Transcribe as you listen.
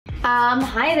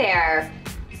Hi there.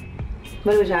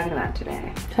 What are we talking about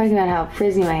today? Talking about how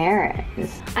frizzy my hair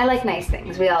is. I like nice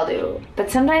things, we all do.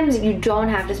 But sometimes you don't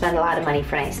have to spend a lot of money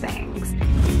for nice things.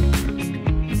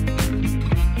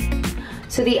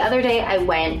 So the other day I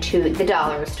went to the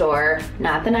dollar store,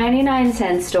 not the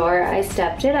 99-cent store. I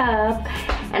stepped it up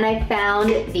and I found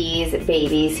these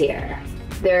babies here.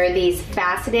 They're these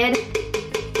faceted,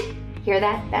 hear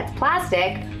that? That's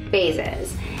plastic,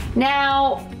 vases.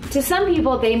 Now, to some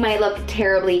people they might look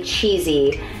terribly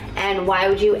cheesy, and why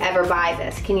would you ever buy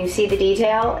this? Can you see the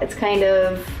detail? It's kind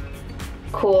of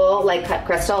cool, like cut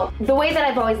crystal. The way that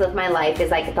I've always lived my life is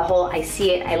like the whole I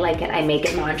see it, I like it, I make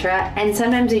it mantra. And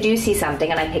sometimes I do see something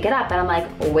and I pick it up and I'm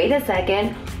like, wait a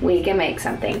second, we can make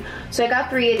something. So I got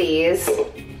 3 of these,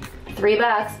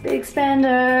 $3, big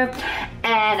spender.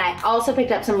 And I also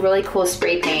picked up some really cool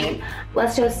spray paint.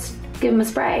 Let's just give them a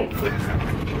spray.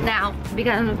 Now,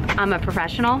 because I'm a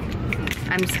professional,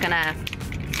 I'm just gonna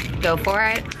go for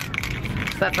it.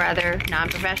 But for other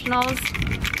non-professionals,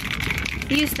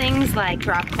 use things like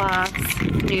drop cloths,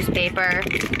 newspaper,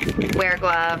 wear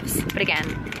gloves. But again,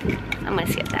 I'm gonna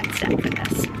skip that step for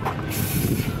this.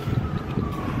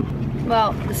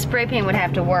 Well, the spray paint would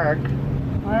have to work.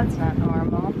 Well, that's not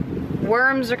normal.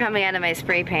 Worms are coming out of my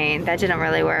spray paint. That didn't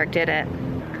really work, did it?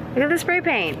 Look at the spray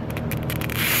paint.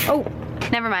 Oh,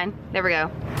 never mind. There we go.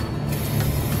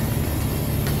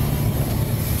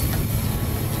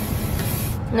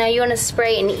 Now you want to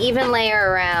spray an even layer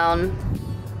around.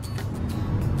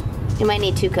 You might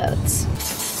need 2 coats.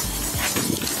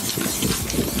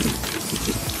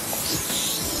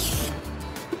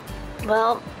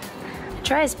 Well, it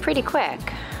dries pretty quick.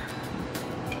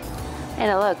 And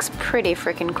it looks pretty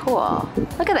freaking cool.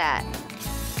 Look at that.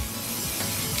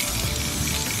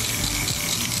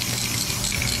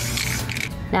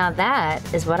 Now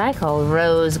that is what I call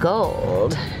rose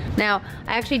gold. Now,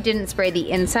 I actually didn't spray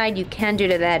the inside. You can do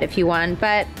that if you want,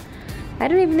 but I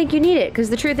don't even think you need it, because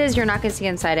the truth is you're not gonna see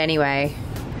inside anyway.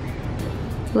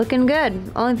 Looking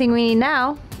good. Only thing we need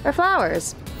now are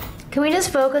flowers. Can we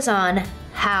just focus on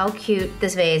how cute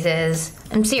this vase is?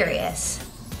 I'm serious.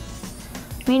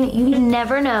 I mean, you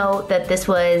never know that this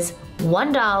was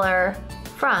 $1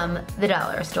 from the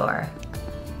dollar store.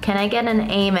 Can I get an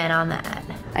amen on that?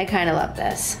 I kind of love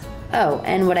this. Oh,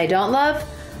 and what I don't love?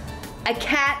 A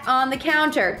cat on the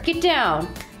counter. Get down.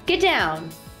 Get down.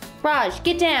 Raj,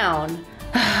 get down.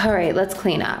 All right, let's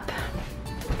clean up.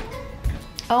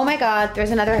 Oh my God, there's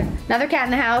another cat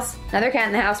in the house. Another cat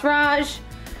in the house. Raj.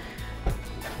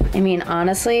 I mean,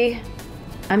 honestly,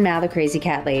 I'm now the crazy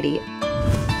cat lady.